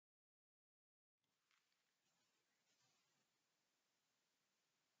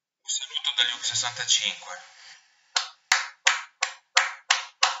degli U65.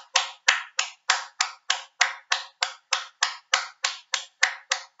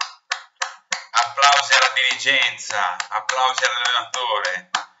 Applausi alla dirigenza, applausi all'allenatore,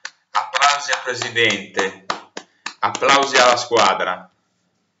 applausi al presidente, applausi alla squadra.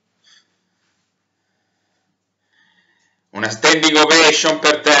 Una standing ovation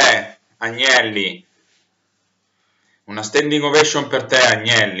per te, Agnelli. Una standing ovation per te,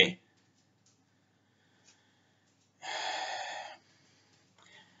 Agnelli.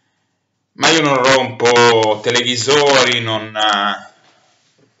 Ma io non rompo televisori, non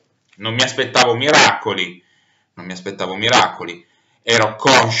mi aspettavo miracoli, ero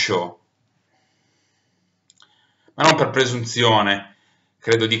conscio, ma non per presunzione,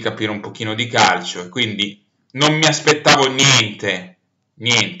 credo di capire un pochino di calcio, e quindi non mi aspettavo niente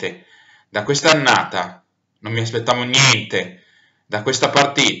da questa annata, non mi aspettavo niente da questa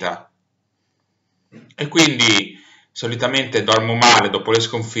partita, e quindi solitamente dormo male dopo le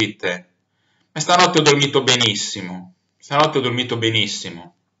sconfitte, ma stanotte ho dormito benissimo,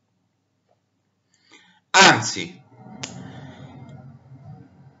 anzi,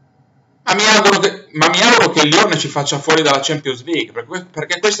 ma mi auguro che il Lione ci faccia fuori dalla Champions League,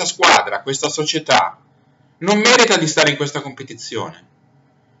 perché questa squadra, questa società, non merita di stare in questa competizione,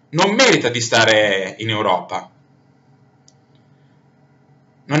 non merita di stare in Europa,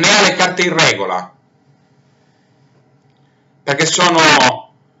 non ne ha le carte in regola, perché sono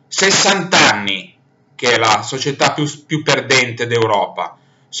 60 anni che è la società più perdente d'Europa,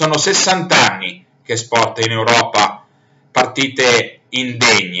 sono 60 anni che esporta in Europa partite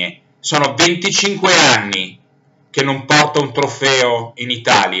indegne, sono 25 anni che non porta un trofeo in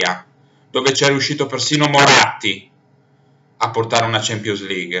Italia, dove c'è riuscito persino Moratti a portare una Champions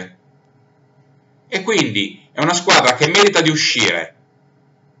League. E quindi è una squadra che merita di uscire,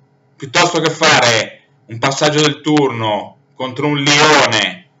 piuttosto che fare un passaggio del turno contro un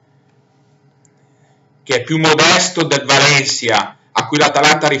Lione che è più modesto del Valencia, a cui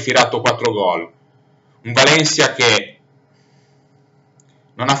l'Atalanta ha rifilato 4 gol. Un Valencia che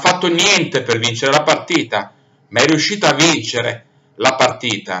non ha fatto niente per vincere la partita, ma è riuscito a vincere la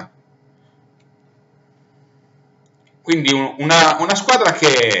partita. Quindi una squadra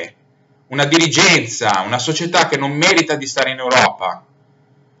una dirigenza, una società che non merita di stare in Europa,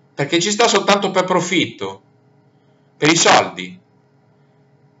 perché ci sta soltanto per profitto, per i soldi.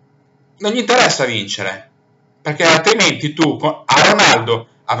 Non gli interessa vincere, perché altrimenti tu a Ronaldo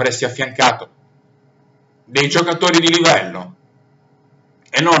avresti affiancato dei giocatori di livello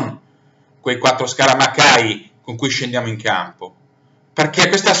e non quei 4 scaramacai con cui scendiamo in campo, perché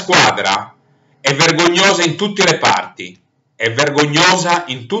questa squadra è vergognosa in tutti i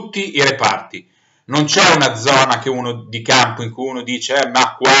reparti, non c'è una zona di campo in cui uno dice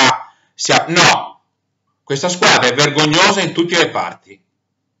ma qua no, questa squadra è vergognosa in tutti i reparti,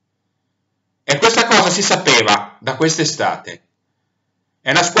 e questa cosa si sapeva da quest'estate. È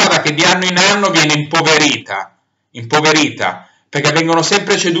una squadra che di anno in anno viene impoverita, perché vengono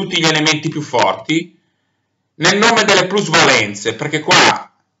sempre ceduti gli elementi più forti nel nome delle plusvalenze, perché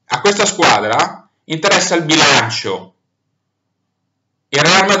qua a questa squadra interessa il bilancio. Il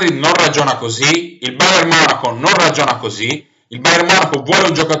Real Madrid non ragiona così, il Bayern Monaco non ragiona così, il Bayern Monaco vuole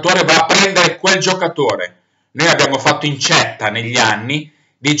un giocatore, va a prendere quel giocatore. Noi abbiamo fatto incetta negli anni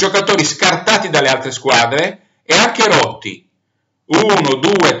dei giocatori scartati dalle altre squadre e anche rotti. 1,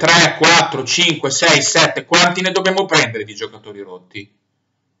 2, 3, 4, 5, 6, 7, quanti ne dobbiamo prendere di giocatori rotti?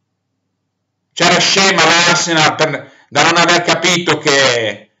 C'era scema l'Arsenal da non aver capito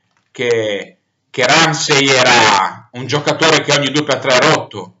che Ramsey era un giocatore che ogni 2x3 è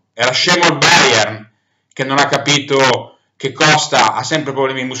rotto. Era scemo il Bayern che non ha capito che Costa ha sempre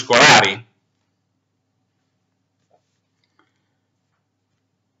problemi muscolari.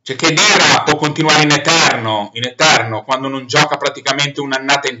 Cioè, che Dira può continuare in eterno quando non gioca praticamente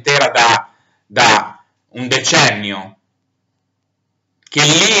un'annata intera da un decennio.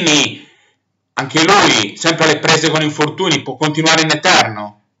 Chiellini, anche lui, sempre alle prese con infortuni, può continuare in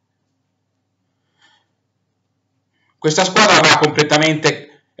eterno. Questa squadra va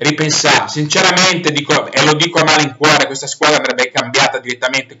completamente ripensata. Sinceramente, e lo dico a malincuore, questa squadra andrebbe cambiata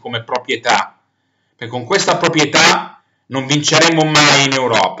direttamente come proprietà, perché con questa proprietà non vinceremo mai in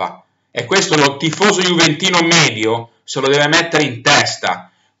Europa, e questo lo tifoso juventino medio se lo deve mettere in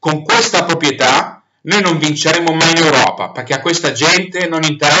testa. Con questa proprietà noi non vinceremo mai in Europa, perché a questa gente non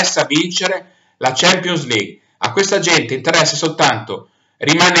interessa vincere la Champions League, a questa gente interessa soltanto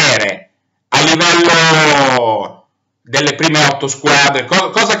rimanere a livello delle prime 8 squadre,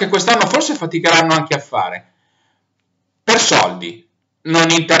 cosa che quest'anno forse faticheranno anche a fare, per soldi. non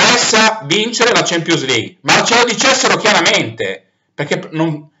interessa vincere la Champions League, ma ce lo dicessero chiaramente, perché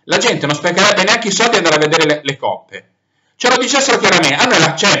la gente non sprecherebbe neanche i soldi ad andare a vedere le coppe. Ce lo dicessero chiaramente, a noi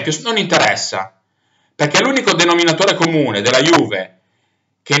la Champions non interessa, perché l'unico denominatore comune della Juve,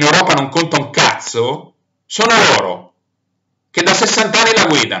 che in Europa non conta un cazzo, sono loro, che da 60 anni la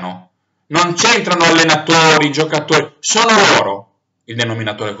guidano. Non c'entrano allenatori, giocatori, sono loro il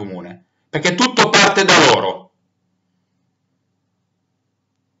denominatore comune, perché tutto parte da loro.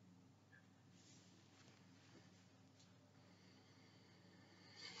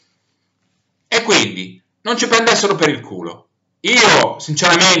 E quindi non ci prendessero per il culo. Io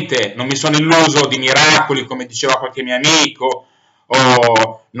sinceramente non mi sono illuso di miracoli, come diceva qualche mio amico,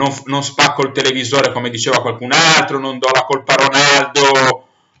 o non spacco il televisore come diceva qualcun altro, non do la colpa a Ronaldo.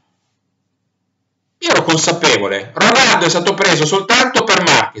 Io ero consapevole, Ronaldo è stato preso soltanto per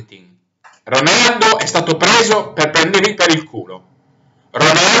marketing, Ronaldo è stato preso per prendervi per il culo,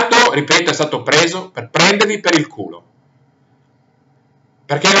 Ronaldo, ripeto, è stato preso per prendervi per il culo,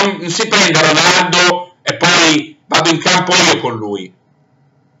 perché non si prende Ronaldo e poi vado in campo io con lui,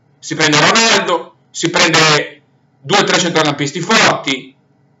 si prende Ronaldo, si prende 2 o 3 centrocampisti forti,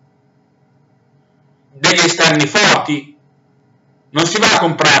 degli esterni forti, non si va a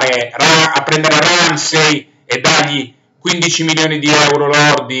comprare, a prendere Ramsey e dargli 15 milioni di euro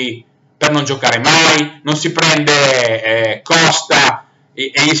lordi per non giocare mai, non si prende Costa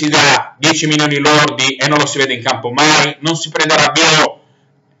e gli si dà 10 milioni lordi e non lo si vede in campo mai, non si prende Rabiot,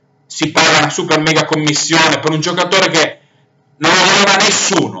 si paga una super mega commissione per un giocatore che non lo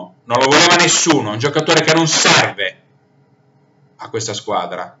voleva nessuno, un giocatore che non serve a questa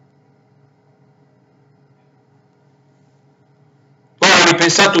squadra. Poi ho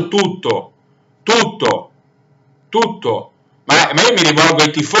ripensato tutto, ma io mi rivolgo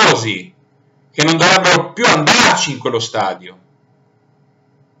ai tifosi che non dovrebbero più andarci in quello stadio,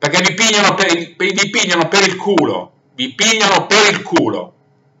 perché vi pigliano per il culo, vi pigliano per il culo.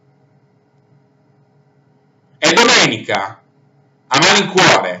 E domenica, a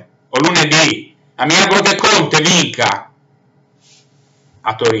malincuore, o lunedì, mi auguro che Conte vinca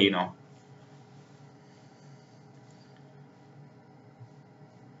a Torino.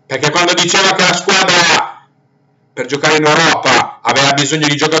 Perché quando diceva che la squadra per giocare in Europa aveva bisogno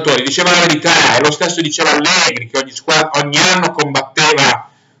di giocatori, diceva la verità, e lo stesso diceva Allegri, che ogni anno combatteva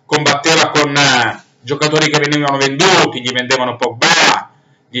con giocatori che venivano venduti, gli vendevano Pogba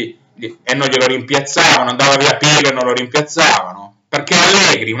e non glielo rimpiazzavano, andava via Pirlo e non lo rimpiazzavano, perché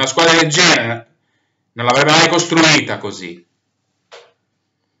Allegri una squadra del genere non l'avrebbe mai costruita così.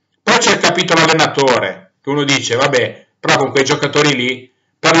 Poi c'è il capitolo allenatore, che uno dice, vabbè, però con quei giocatori lì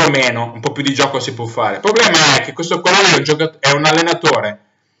perlomeno un po' più di gioco si può fare. Il problema è che questo qua è un allenatore,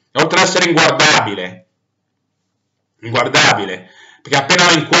 oltre ad essere inguardabile, perché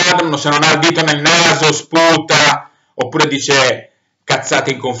appena lo inquadrano, se non ha il dito nel naso, sputa, oppure dice cazzate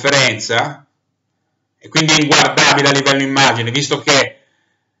in conferenza, e quindi è inguardabile a livello immagine, visto che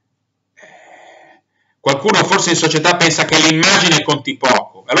qualcuno forse in società pensa che l'immagine conti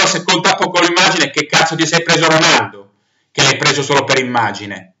poco. Allora se conta poco l'immagine, che cazzo ti sei preso Ronaldo? Che l'hai preso solo per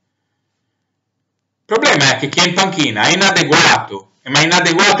immagine. Il problema è che chi è in panchina è inadeguato, ma è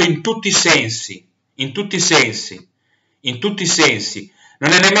inadeguato in tutti i sensi,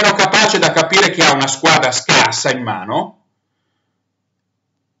 non è nemmeno capace da capire che ha una squadra scarsa in mano,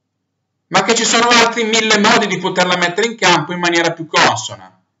 ma che ci sono altri 1000 modi di poterla mettere in campo in maniera più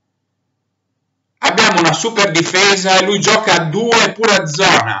consona. Abbiamo una super difesa e lui gioca a 2 pure a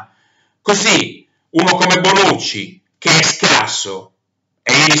zona, così uno come Bonucci, che è scarso,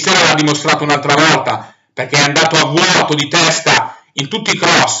 e ieri sera l'ha dimostrato un'altra volta, perché è andato a vuoto di testa in tutti i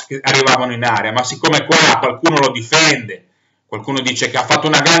cross che arrivavano in area, ma siccome qua qualcuno lo difende, qualcuno dice che ha fatto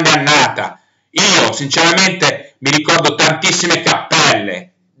una grande annata, io sinceramente mi ricordo tantissime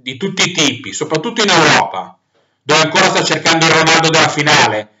cappelle di tutti i tipi, soprattutto in Europa, dove ancora sta cercando il Ronaldo della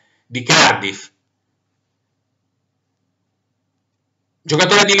finale di Cardiff,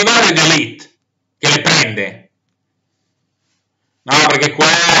 giocatore di livello e di elite, che le prende. No, perché qua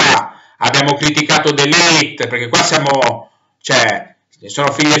abbiamo criticato d'elite, perché qua siamo, cioè,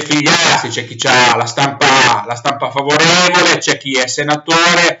 sono figli e figliastri, c'è chi ha la stampa favorevole, c'è chi è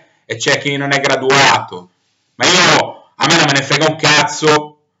senatore e c'è chi non è graduato. Ma a me non me ne frega un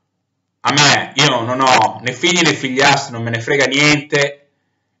cazzo, io non ho né figli né figliastri, non me ne frega niente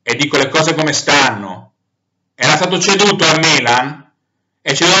e dico le cose come stanno. Era stato ceduto al Milan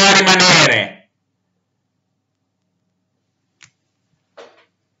e ci doveva rimanere.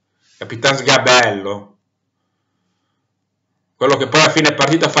 Capitan Sgabello, quello che poi a fine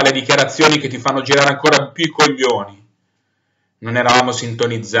partita fa le dichiarazioni che ti fanno girare ancora più i coglioni. non eravamo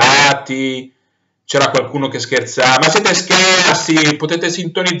sintonizzati, c'era qualcuno che scherzava, ma siete scarsi, potete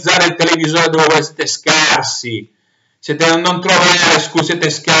sintonizzare il televisore dove voi siete scarsi, non trovare, scusa,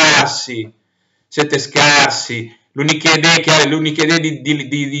 siete scarsi, l'unica idea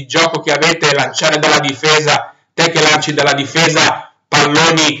di gioco che avete è lanciare dalla difesa, te che lanci dalla difesa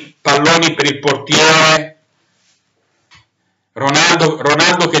palloni per il portiere,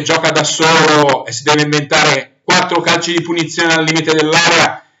 Ronaldo che gioca da solo e si deve inventare 4 calci di punizione al limite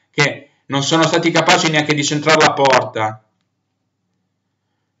dell'area che non sono stati capaci neanche di centrare la porta.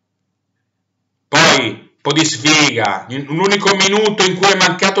 Poi un po' di sfiga, un unico minuto in cui è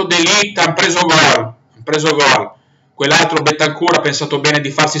mancato De Ligt, hanno preso gol. Quell'altro Bentancur ha pensato bene di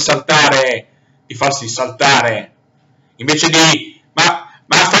farsi saltare, invece di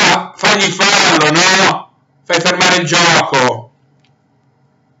fagli fallo, no? Fai fermare il gioco.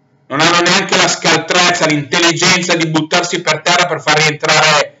 Non hanno neanche la scaltrezza, l'intelligenza di buttarsi per terra per far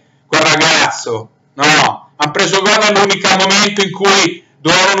rientrare quel ragazzo. No, hanno preso gol all'unico momento in cui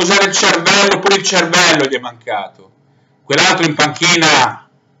dovevano usare il cervello, pure il cervello gli è mancato. Quell'altro in panchina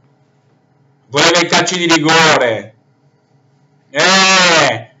voleva i calci di rigore.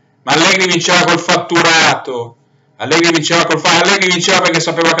 Ma Allegri vinceva col fatturato. Allegri vinceva perché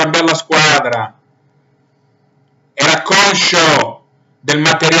sapeva cambiare la squadra. Era conscio del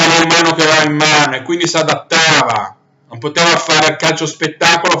materiale umano che aveva in mano e quindi si adattava. Non poteva fare il calcio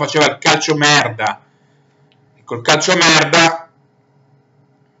spettacolo, faceva il calcio merda. E col calcio merda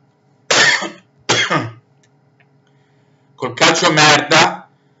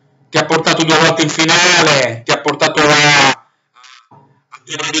ti ha portato 2 volte in finale, ti ha portato a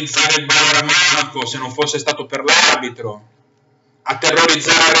terrorizzare il Bayern Monaco se non fosse stato per l'arbitro, a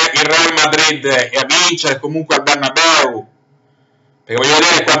terrorizzare il Real Madrid e a vincere comunque al Bernabeu, perché voglio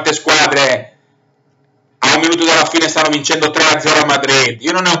vedere quante squadre a 1 minuto dalla fine stanno vincendo 3-0 a Madrid.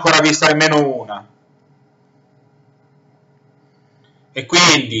 Io non ne ho ancora vista nemmeno una. E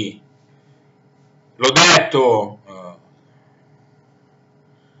quindi l'ho detto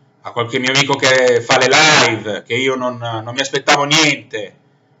a qualche mio amico che fa le live che io non mi aspettavo niente.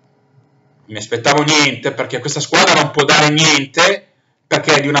 Perché questa squadra non può dare niente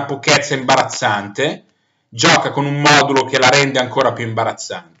perché è di una pochezza imbarazzante, gioca con un modulo che la rende ancora più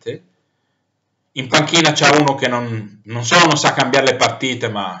imbarazzante. In panchina c'è uno che non solo non sa cambiare le partite,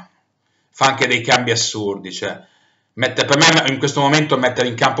 ma fa anche dei cambi assurdi. Cioè, per me in questo momento mettere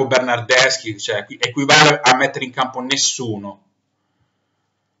in campo Bernardeschi, cioè, equivale a mettere in campo nessuno.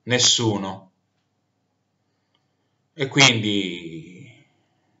 E quindi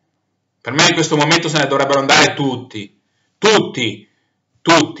per me in questo momento se ne dovrebbero andare tutti,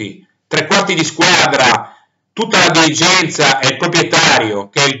 3/4 di squadra, tutta la dirigenza e il proprietario,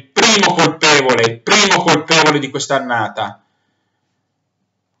 che è il primo colpevole di quest'annata,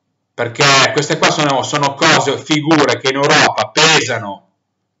 perché queste qua sono cose, figure che in Europa pesano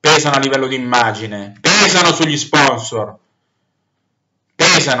a livello di immagine, pesano sugli sponsor,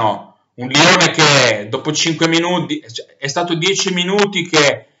 pesano. Un Lione che dopo 5 minuti, è stato 10 minuti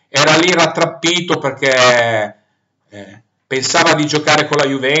che era lì rattrappito perché pensava di giocare con la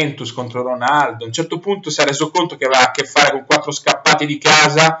Juventus contro Ronaldo. A un certo punto si è reso conto che aveva a che fare con 4 scappati di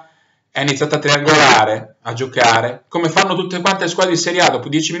casa e ha iniziato a triangolare, a giocare, come fanno tutte quante le squadre di Serie A. Dopo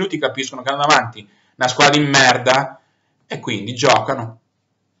 10 minuti capiscono che hanno davanti una squadra di merda e quindi giocano.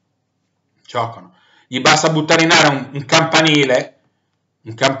 Gli basta buttare in aria un campanile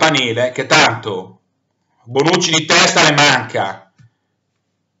che tanto Bonucci di testa le manca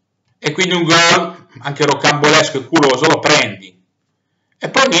e quindi un gol anche rocambolesco e culoso lo prendi e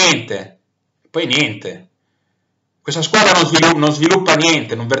poi niente. Questa squadra non sviluppa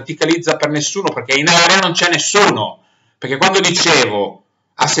niente, non verticalizza per nessuno perché in area non c'è nessuno. Perché quando dicevo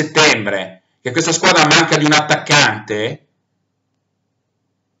a settembre che questa squadra manca di un attaccante,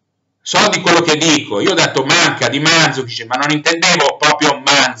 so di quello che dico. Io ho detto manca di Mandzukic, ma non intendevo proprio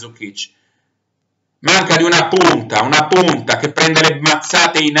Mandzukic. Manca di una punta che prende le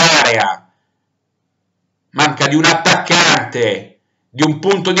mazzate in area. Manca di un attaccante, di un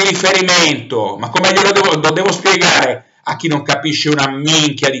punto di riferimento. Ma come lo devo spiegare a chi non capisce una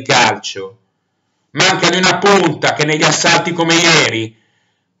minchia di calcio? Manca di una punta che negli assalti come ieri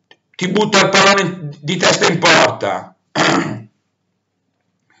ti butta il pallone di testa in porta.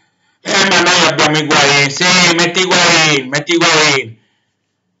 Ma noi abbiamo Higuain, sì, metti Higuain.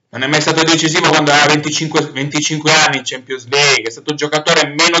 Non è mai stato decisivo quando aveva 25 anni in Champions League, è stato il giocatore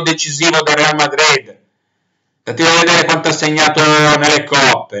meno decisivo del Real Madrid. Andate a vedere quanto ha segnato nelle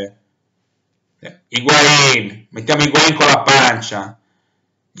coppe. Higuain, mettiamo Higuain con la pancia.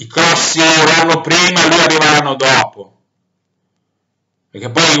 I crossi l'anno prima, lui arriva l'anno dopo. perché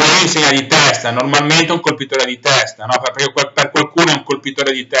poi Higuaín segna di testa, normalmente è un colpitore di testa, no? Perché per qualcuno è un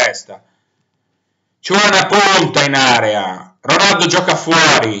colpitore di testa. Ci vuole una punta in area, Ronaldo gioca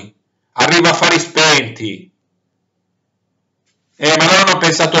fuori, arriva a fari spenti, ma loro hanno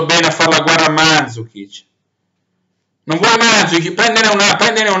pensato bene a fare la guerra a Mandzukic. Non vuole Mandzukic,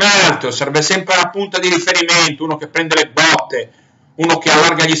 prendere un altro, serve sempre una punta di riferimento, uno che prende le botte, uno che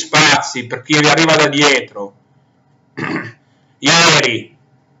allarga gli spazi per chi arriva da dietro. Ieri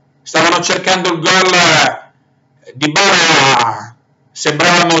stavano cercando il gol di Bala,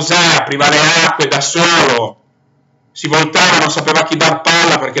 sembrava Mosè, apriva le acque da solo, si voltava, non sapeva chi dar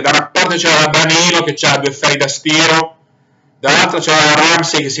palla, perché da una parte c'era Danilo che c'ha 2 ferri da stiro, dall'altra c'era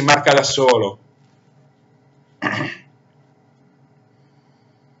Ramsey che si marca da solo.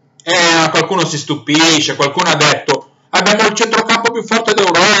 Qualcuno si stupisce, qualcuno ha detto abbiamo il centrocampo più forte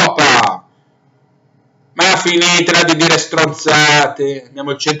d'Europa, ma finitela di dire stronzate,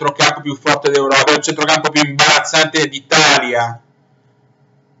 abbiamo il centrocampo più forte d'Europa, il centrocampo più imbarazzante d'Italia,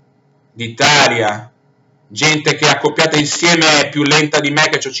 gente che è accoppiata insieme è più lenta di me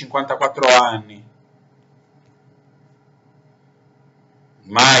che ho 54 anni,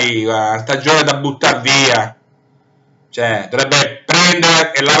 mai stagione da buttare via, cioè dovrebbe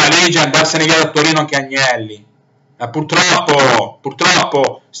prendere la valigia e andarsene via da Torino anche Agnelli. Ma purtroppo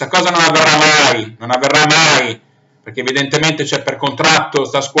questa cosa non avverrà mai, perché evidentemente c'è per contratto,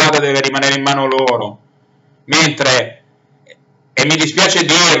 sta squadra deve rimanere in mano loro, mentre, e mi dispiace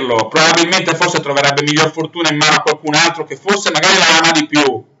dirlo, probabilmente forse troverebbe miglior fortuna in mano a qualcun altro che forse magari la ama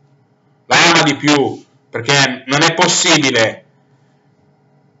di più, perché non è possibile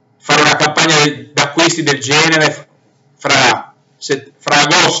fare una campagna d'acquisti del genere fra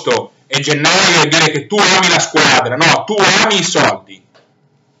agosto e gennaio e dire che tu ami la squadra. No, tu ami i soldi.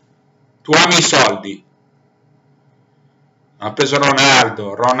 Hanno preso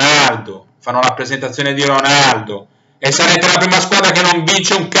Ronaldo, fanno la presentazione di Ronaldo e sarete la prima squadra che non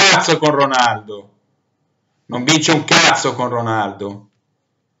vince un cazzo con Ronaldo.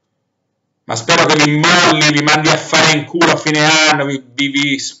 Ma spero che vi molli, vi mandi a fare in culo a fine anno,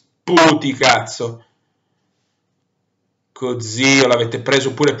 vi sputi, cazzo. Zio, l'avete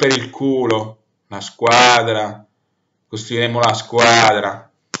preso pure per il culo, la squadra, costruiremo la squadra,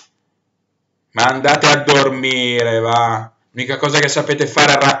 ma andate a dormire, va, l'unica cosa che sapete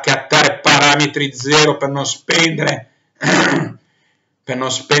fare è raccattare parametri zero per non spendere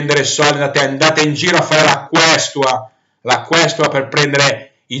soldi, andate in giro a fare la questua per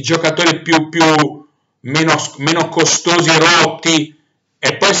prendere i giocatori meno costosi e rotti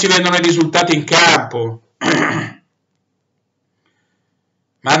e poi si vedono i risultati in campo.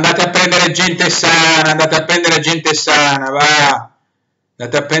 Ma andate a prendere gente sana, va. Andate a prendere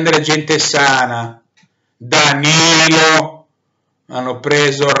gente sana. Danilo, hanno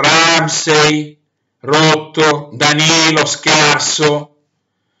preso Ramsey, rotto, Danilo, scarso.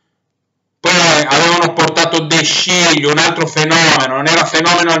 Poi avevano portato De Sciglio, un altro fenomeno. Non era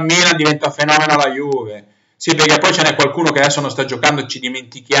fenomeno al Milan, diventa fenomeno alla Juve. Sì, perché poi ce n'è qualcuno che adesso non sta giocando e ci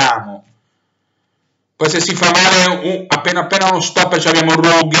dimentichiamo. Poi se si fa male appena uno stop abbiamo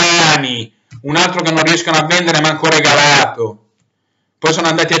Rogani, un altro che non riescono a vendere manco regalato. Poi sono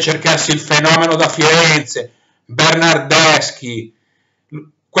andati a cercarsi il fenomeno da Firenze, Bernardeschi,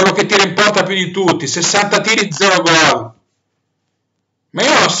 quello che tira in porta più di tutti, 60 tiri, 0 gol. Ma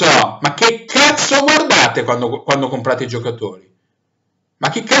io lo so, ma che cazzo guardate quando comprate i giocatori? Ma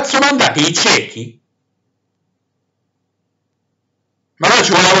che cazzo mandate? I ciechi? Ma allora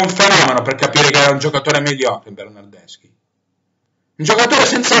ci voleva un fenomeno per capire che era un giocatore mediocre Bernardeschi. Un giocatore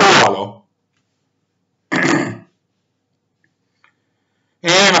senza ruolo.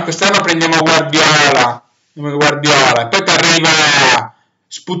 Ma quest'anno prendiamo Guardiola. E poi ti arriva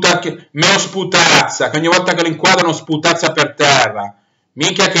meno Sputazza, che ogni volta che lo inquadrano Sputazza per terra.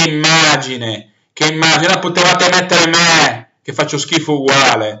 Minchia che immagine. Potevate mettere me, che faccio schifo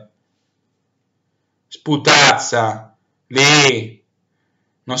uguale. Sputazza. Lì.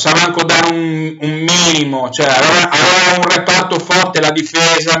 Non sa manco dare un minimo, cioè aveva un reparto forte, la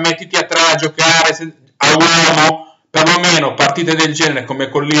difesa, mettiti a 3 a giocare a uomo, perlomeno partite del genere come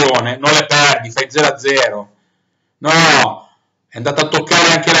con Lione, non le perdi, fai 0-0. No, è andato a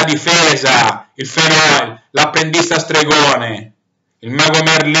toccare anche la difesa, il fenomeno, l'apprendista stregone, il mago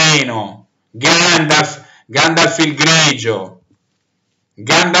Merlino, Gandalf il grigio,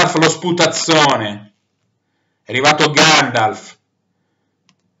 Gandalf lo sputazzone, è arrivato Gandalf.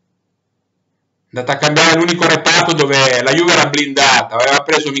 È andata a cambiare l'unico reparto dove la Juve era blindata, aveva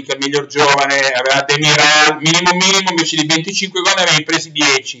preso mica il miglior giovane, aveva Demiral, minimo invece di 25 gol ne avevi presi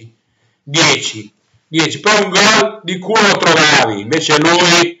 10, 10, poi un gol di culo lo trovavi, invece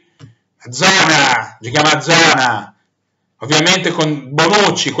lui, a zona, giochiamo a zona, ovviamente con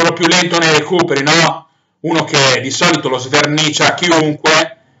Bonucci, quello più lento nei recuperi, no? Uno che di solito lo svernicia a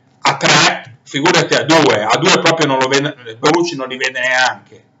chiunque, a 3, figurati a 2, a 2 proprio non lo vede, Bonucci non li vede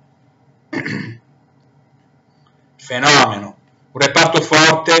neanche. Fenomeno, un reparto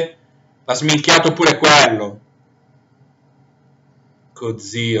forte, l'ha sminchiato pure quello.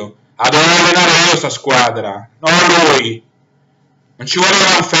 Zio, dovevo allenare io sta squadra, non lui. Non ci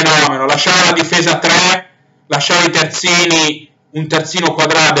voleva un fenomeno, lasciava la difesa a 3, lasciava i terzini, un terzino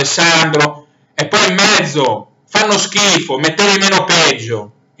quadrato, Alessandro, e poi in mezzo fanno schifo, metteva il meno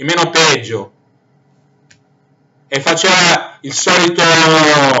peggio, e faceva il solito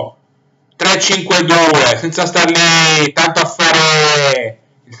 3-5-2, senza star lì tanto a fare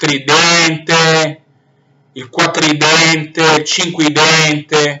il tridente, il quattridente, il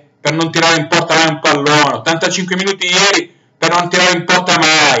cinquidente, per non tirare in porta mai un pallone. 85 minuti ieri per non tirare in porta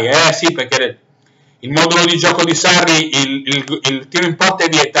mai, sì, perché il modulo di gioco di Sarri, il tiro in porta è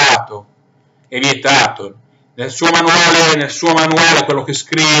vietato, nel suo manuale, quello che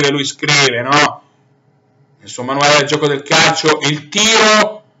scrive, lui scrive, no? Nel suo manuale del gioco del calcio, il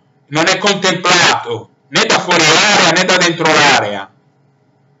tiro non è contemplato, né da fuori area né da dentro l'area.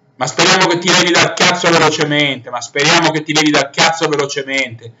 Ma speriamo che ti levi dal cazzo velocemente,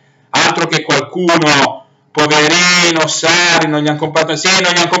 altro che qualcuno, poverino, Sarri, non gli hanno comprato, non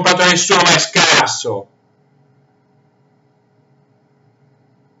gli hanno comprato nessuno, ma è scarso.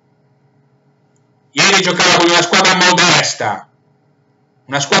 Ieri giocava con una squadra modesta,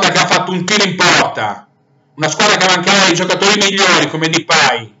 una squadra che ha fatto un tiro in porta, una squadra che mancava dei giocatori migliori come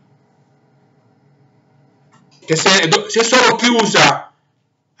Depay, che si è solo chiusa,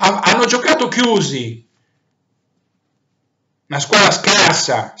 hanno giocato chiusi, una squadra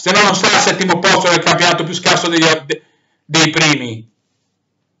scarsa, se no non sta al settimo posto del campionato più scarso dei primi.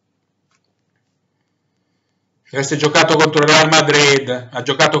 Avesse giocato contro il Real Madrid,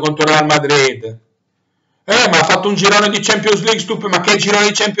 ma ha fatto un girone di Champions League, ma che girone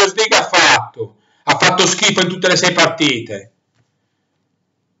di Champions League ha fatto? Ha fatto schifo in tutte le 6 partite.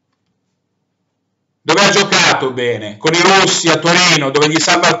 Dove ha giocato bene? Con i russi a Torino, dove gli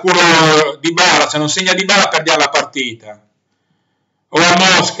salva il culo Dybala, se non segna Dybala perdiamo la partita. O a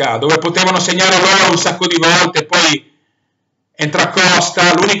Mosca, dove potevano segnare loro un sacco di volte, poi entra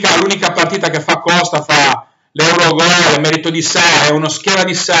Costa, l'unica partita che fa Costa fa l'Eurogol, è merito di Sarri, è uno schema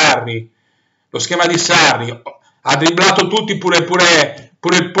di Sarri, lo schema di Sarri, ha dribblato tutti pure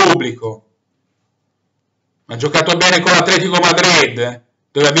il pubblico, ha giocato bene con l'Atletico Madrid,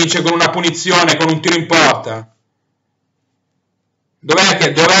 dove vince con una punizione, con un tiro in porta. Dov'è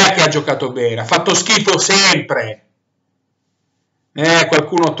che ha giocato bene? Ha fatto schifo sempre.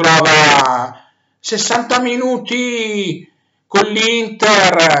 Qualcuno trova 60 minuti con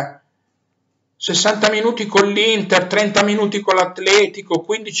l'Inter, 30 minuti con l'Atletico,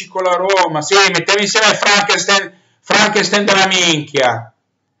 15 con la Roma. Sì, mettevi insieme Frankenstein della minchia.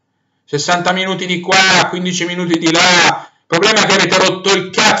 60 minuti di qua, 15 minuti di là. Il problema è che avete rotto il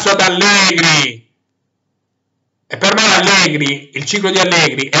cazzo ad Allegri. E per me Allegri, il ciclo di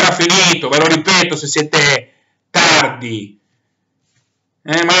Allegri era finito, ve lo ripeto se siete tardi.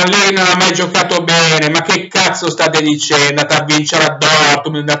 Ma Allegri non ha mai giocato bene, ma che cazzo state dicendo? È andata a vincere a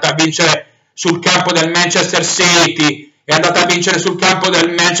Dortmund, è andata a vincere sul campo del Manchester City, è andata a vincere sul campo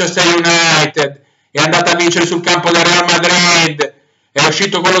del Manchester United, è andata a vincere sul campo del Real Madrid, è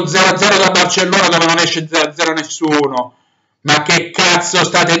uscito con lo 0-0 da Barcellona dove non esce 0-0 nessuno. Ma che cazzo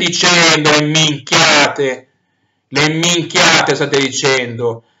state dicendo? Le minchiate state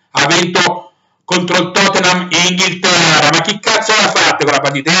dicendo. Ha vinto contro il Tottenham in Inghilterra, ma chi cazzo la fate con la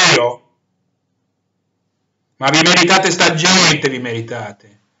partita? Io? Ma vi meritate sta gente, vi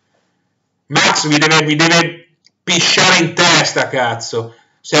meritate. Max vi deve pisciare in testa, cazzo,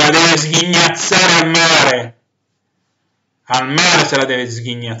 se la deve sghignazzare al mare se la deve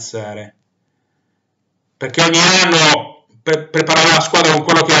sghignazzare, perché ogni anno preparava la squadra con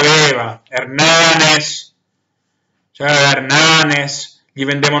quello che aveva. Hernanes, gli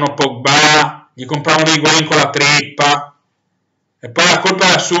vendevano Pogba, gli compravano i Higuain con la trippa, e poi la colpa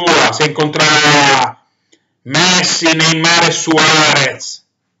era sua se incontrava Messi, Neymar e Suarez,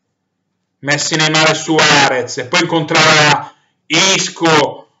 e poi incontrava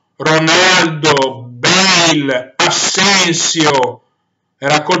Isco, Ronaldo, Bale, Asensio,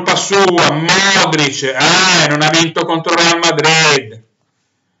 era colpa sua. Modric, non ha vinto contro il Real Madrid,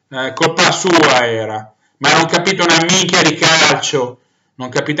 colpa sua era, ma non capite una minchia di calcio,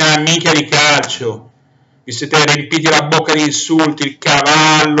 vi vi siete riempiti la bocca di insulti, il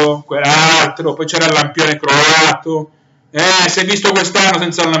cavallo, quell'altro, poi c'era il lampione croato, si è visto quest'anno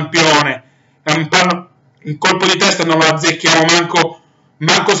senza il lampione, è un colpo di testa non lo azzecchiamo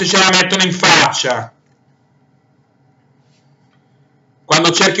manco se ce la mettono in faccia.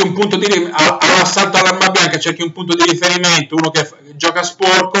 Quando cerchi un punto di all'assalto all'arma bianca cerchi un punto di riferimento, uno che gioca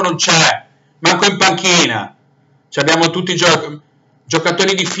sporco non c'è, manco in panchina. Abbiamo tutti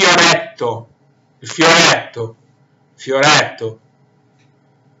giocatori di fioretto, il fioretto,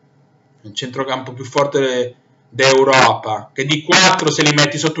 il centrocampo più forte d'Europa, che di 4 se li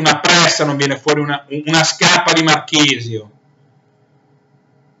metti sotto una pressa non viene fuori una scappa di Marchisio.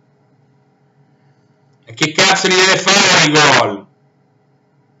 E che cazzo li deve fare i gol?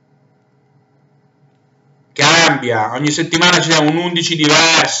 Cambia, ogni settimana c'è un 11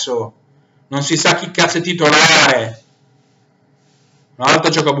 diverso, non si sa chi cazzo è titolare. Una volta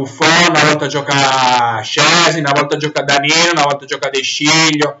gioca Buffon, una volta gioca Scesi, una volta gioca Danilo, una volta gioca De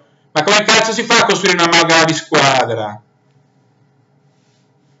Sciglio. Ma come cazzo si fa a costruire una amalgama di squadra?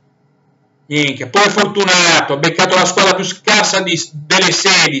 Minchia, poi fortunato, ha beccato la squadra più scarsa delle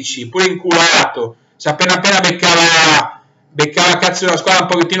 16, pure inculato. Se appena beccava cazzo della squadra un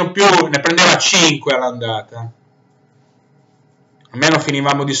pochettino più, ne prendeva 5 all'andata. Almeno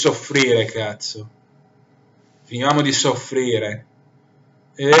finivamo di soffrire, cazzo. Finivamo di soffrire.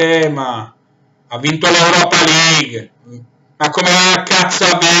 Ma ha vinto l'Europa League. Ma come cazzo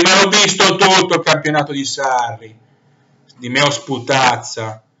aveva? Ma l'ho visto tutto il campionato di Sarri. Di Meo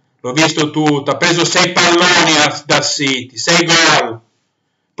Sputazza. L'ho visto tutto. Ha preso 6 palloni dal City, 6 gol.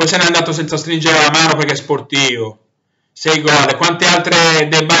 Poi se n'è andato senza stringere la mano perché è sportivo. 6 gol. E quante altre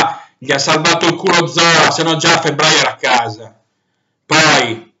gli ha salvato il culo Zola, se no già a febbraio era a casa.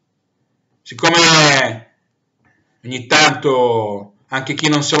 Poi, siccome ogni tanto anche chi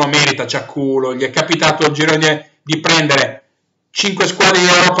non se lo merita c'ha culo, gli è capitato il girone di prendere 5 squadre di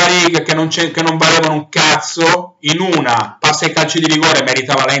Europa League che non valevano un cazzo, in una passa ai calci di rigore,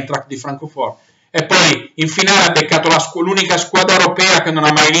 meritava l'Eintracht di Francoforte, e poi in finale ha beccato l'unica squadra europea che non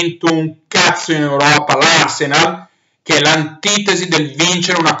ha mai vinto un cazzo in Europa, l'Arsenal, che è l'antitesi del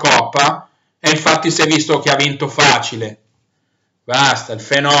vincere una coppa, e infatti si è visto che ha vinto facile. Basta, il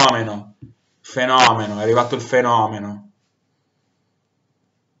fenomeno, è arrivato il fenomeno.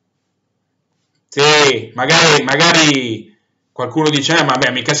 Sì, magari qualcuno dice, vabbè,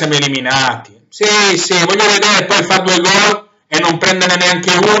 mica siamo eliminati. Sì, voglio vedere poi fare 2 gol e non prendere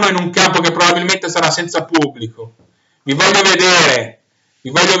neanche uno in un campo che probabilmente sarà senza pubblico. Vi voglio vedere.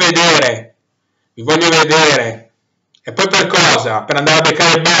 E poi per cosa? Per andare a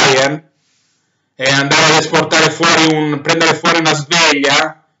beccare il Bayern? E andare ad esportare prendere fuori una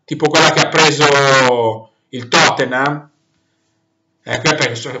sveglia? Tipo quella che ha preso il Tottenham?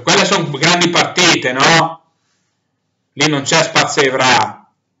 Quelle sono grandi partite, no? Lì non c'è spazio Evra,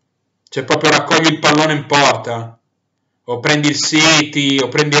 c'è proprio raccogli il pallone in porta, o prendi il City, o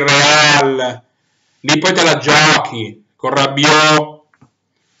prendi il Real, lì poi te la giochi, con Rabiot,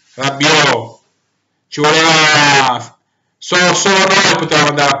 ci voleva, solo noi potevamo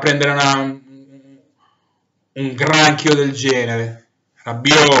andare a prendere un granchio del genere.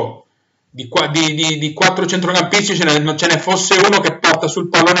 Rabiot, di 4 centrocampisti ce ne fosse uno che porta sul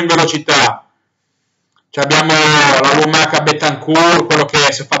pallone in velocità. Abbiamo la lumaca Betancourt, quello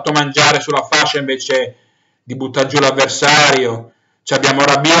che si è fatto mangiare sulla fascia invece di buttare giù l'avversario. Abbiamo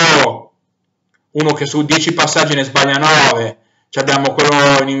Rabiot, uno che su 10 passaggi ne sbaglia 9. Abbiamo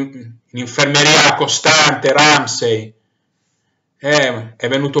quello in infermeria costante, Ramsey. È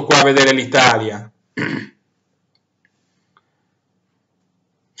venuto qua a vedere l'Italia.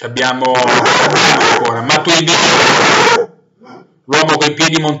 Abbiamo ancora Matuidi, l'uomo coi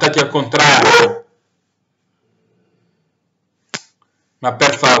piedi montati al contrario. Ma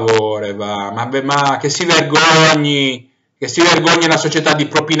per favore, ma che si vergogni la società di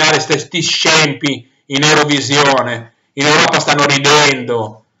propinare sti scempi in Eurovisione. In Europa stanno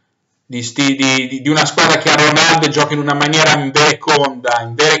ridendo di una squadra che ha Ronaldo e gioca in una maniera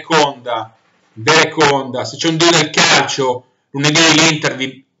invereconda. Se c'è un dio del calcio, lunedì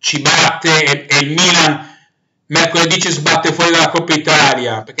l'Inter ci batte e il Milan mercoledì ci sbatte fuori dalla Coppa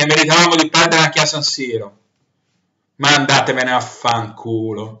Italia, perché meritavamo di perdere anche a San Siro. Ma andatevene a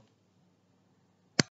fanculo.